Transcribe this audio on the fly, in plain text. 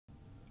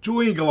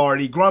Julian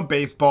Gallardi, Grunt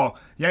Baseball.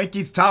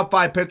 Yankees top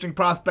 5 pitching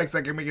prospects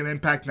that can make an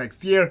impact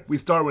next year. We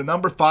start with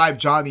number 5,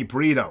 Jhony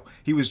Brito.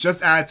 He was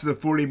just added to the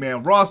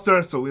 40-man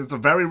roster, so it's a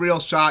very real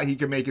shot he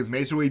can make his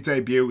major league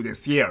debut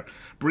this year.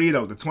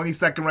 Brito, the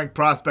 22nd ranked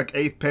prospect,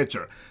 8th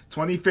pitcher.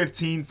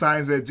 2015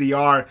 signs at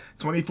DR,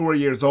 24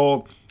 years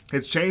old.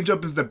 His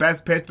changeup is the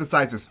best pitch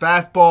besides his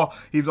fastball.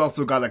 He's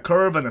also got a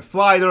curve and a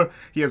slider.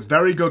 He has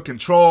very good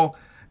control.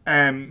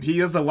 And he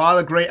has a lot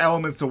of great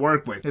elements to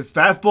work with. His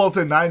fastball's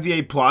at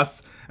 98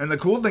 plus, and the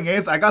cool thing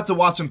is, I got to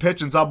watch him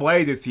pitch in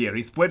AA this year.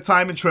 He split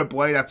time in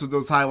AAA, that's what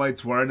those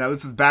highlights were. Now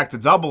this is back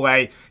to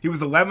AA. He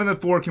was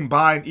 11-4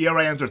 combined,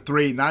 ERA under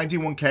 3,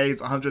 91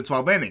 Ks,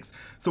 112 innings.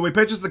 So he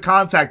pitches the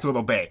contact a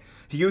little bit.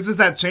 He uses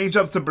that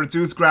changeups to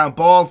produce ground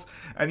balls,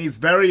 and he's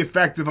very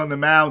effective on the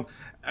mound.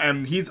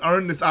 And he's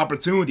earned this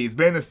opportunity. He's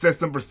been in the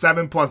system for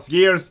 7+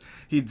 years.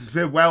 He's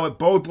been well at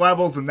both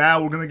levels, and now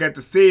we're going to get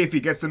to see if he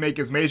gets to make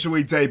his major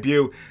league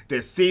debut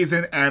this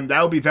season, and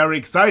that'll be very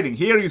exciting.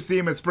 Here you see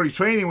him in spring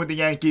training with the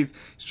Yankees,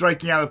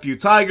 striking out a few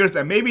Tigers,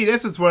 and maybe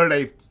this is where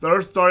they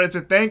first started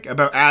to think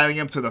about adding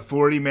him to the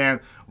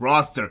 40-man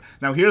roster.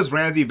 Now here's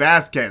Randy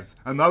Vazquez,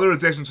 another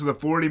addition to the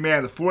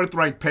 40-man, the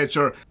 4th-ranked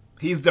pitcher.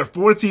 He's their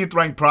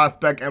 14th-ranked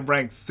prospect and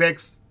ranked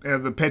 6th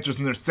of the pitchers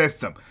in their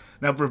system.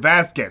 Now for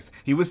Vazquez,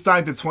 he was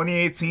signed to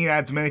 2018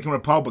 at Dominican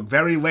Republic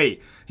very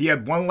late. He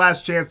had one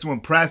last chance to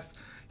impress.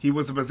 He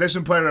was a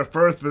position player at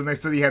first, but then they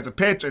said he had to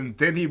pitch, and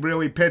did he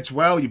really pitch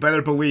well? You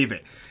better believe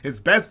it.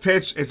 His best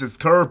pitch is his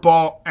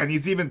curveball, and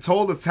he's even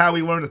told us how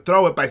he learned to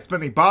throw it by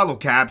spinning bottle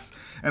caps.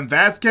 And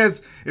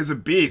Vazquez is a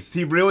beast.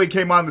 He really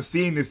came on the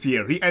scene this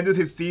year. He ended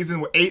his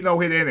season with 8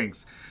 no-hit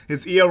innings.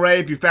 His ERA,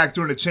 if you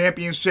factor in the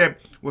championship,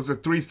 was a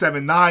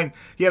 3.79.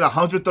 He had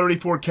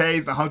 134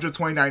 Ks,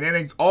 129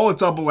 innings, all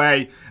at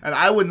AA, and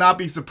I would not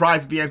be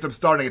surprised if he ends up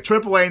starting at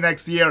AAA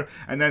next year,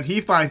 and then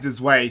he finds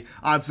his way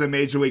onto the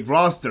Major League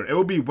roster. It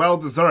will be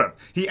well-deserved.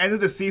 He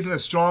ended the season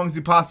as strong as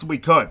he possibly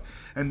could.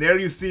 And there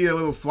you see a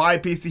little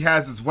slide piece he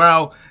has as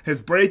well. His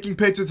breaking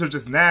pitches are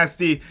just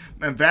nasty,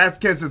 and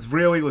Vazquez is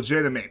really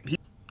legitimate.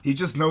 He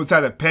just knows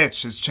how to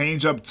pitch. His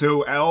changeup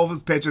too. All of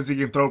his pitches he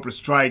can throw for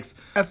strikes.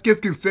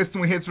 Vazquez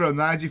consistently hits around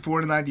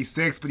 94 to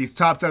 96, but he's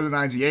tops out of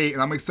 98, and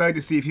I'm excited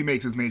to see if he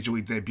makes his major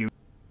league debut.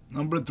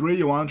 Number 3,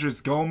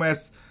 Yoendrys,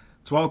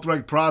 12th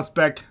ranked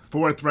prospect,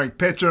 4th ranked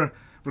pitcher,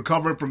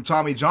 recovered from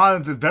Tommy John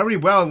and did very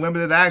well in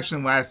limited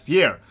action last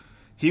year.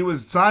 He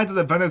was signed to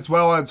the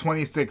Venezuela in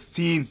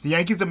 2016. The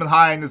Yankees have been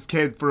high on this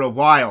kid for a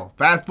while.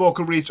 Fastball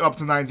could reach up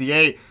to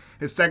 98.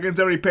 His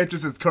secondary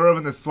pitches, his curve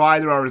and his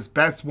slider, are his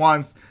best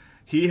ones.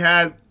 He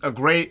had a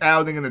great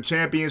outing in the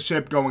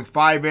championship, going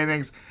 5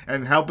 innings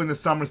and helping the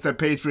Somerset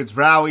Patriots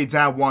rally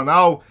down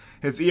 1-0.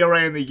 His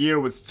ERA in the year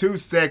was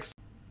 2.6.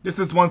 This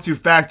is once you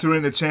factor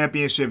in the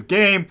championship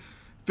game.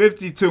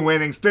 52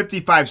 innings,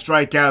 55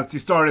 strikeouts. He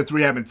started his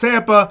rehab in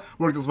Tampa,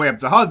 worked his way up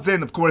to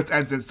Hudson, of course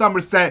ends in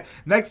Somerset.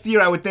 Next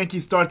year I would think he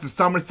starts in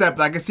Somerset,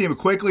 but I can see him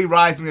quickly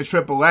rising to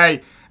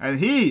AAA. And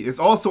he is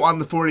also on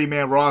the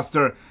 40-man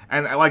roster,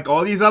 and like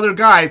all these other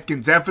guys, can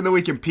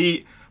definitely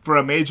compete for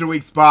a major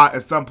league spot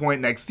at some point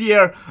next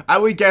year. I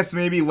would guess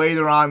maybe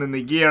later on in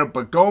the year,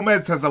 but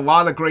Gomez has a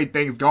lot of great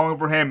things going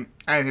for him,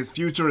 and his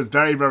future is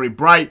very, very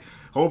bright.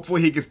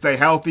 Hopefully he can stay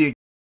healthy.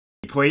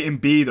 Clayton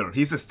Beeter.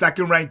 He's the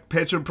 2nd-ranked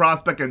pitcher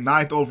prospect and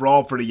 9th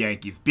overall for the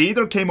Yankees.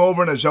 Beeter came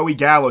over in a Joey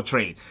Gallo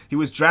trade. He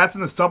was drafted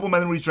in the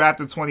supplementary draft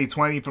in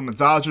 2020 from the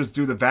Dodgers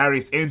due to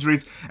various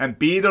injuries, and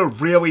Beeter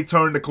really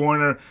turned the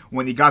corner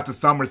when he got to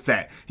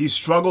Somerset. He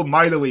struggled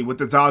mightily with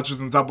the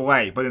Dodgers in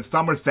AA, but in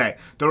Somerset,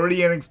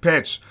 30 innings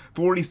pitched,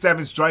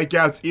 47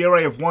 strikeouts,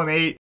 ERA of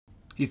 1.8.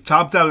 He's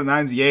topped out at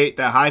 98.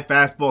 That high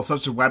fastball is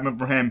such a weapon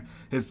for him.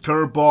 His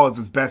curveball is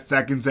his best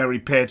secondary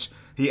pitch.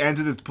 He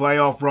ended his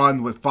playoff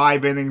run with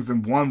 5 innings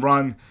and 1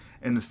 run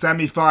in the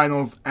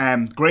semifinals,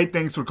 and great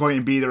things for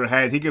Clayton Beeter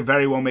ahead. He could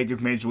very well make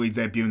his major league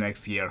debut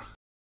next year.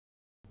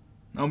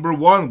 Number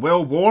 1,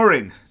 Will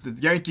Warren, the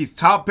Yankees'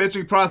 top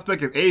pitching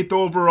prospect and 8th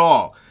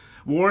overall.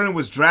 Warren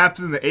was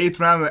drafted in the 8th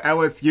round at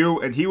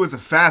LSU, and he was a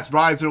fast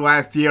riser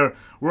last year,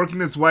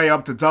 working his way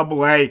up to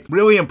AA.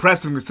 Really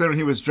impressive considering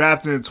he was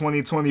drafted in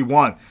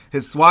 2021.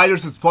 His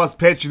slider's his plus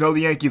pitch, you know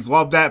the Yankees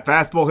love that.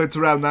 Fastball hits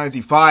around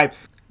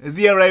 95. His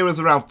ERA was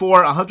around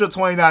 4,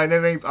 129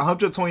 innings,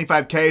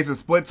 125 Ks, and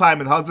split time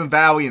in Hudson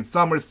Valley and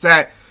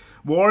Somerset.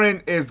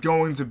 Warren is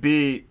going to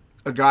be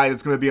a guy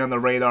that's going to be on the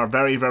radar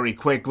very, very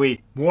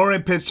quickly.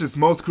 Warren pitched his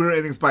most career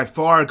innings by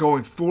far,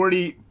 going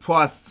 40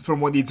 plus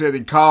from what he did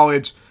in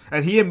college.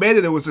 And he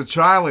admitted it was a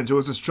challenge, it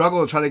was a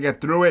struggle to try to get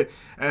through it,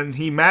 and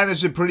he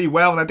managed it pretty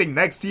well, and I think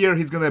next year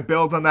he's going to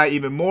build on that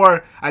even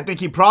more. I think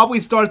he probably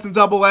starts in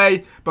AA,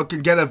 but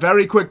can get a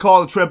very quick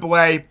call to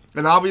AAA,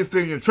 and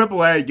obviously in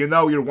AAA, you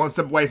know you're one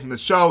step away from the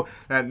show.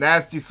 That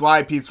nasty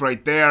slide piece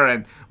right there,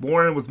 and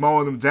Warren was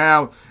mowing him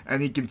down,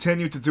 and he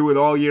continued to do it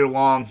all year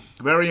long.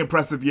 Very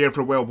impressive year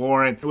for Will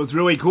Warren. It was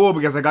really cool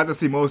because I got to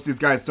see most of these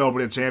guys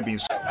celebrate a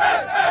championship.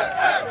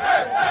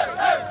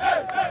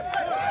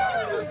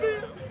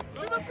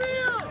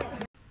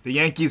 The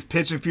Yankees'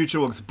 pitching future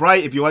looks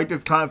bright. If you like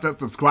this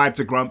content, subscribe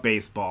to Grunt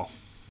Baseball.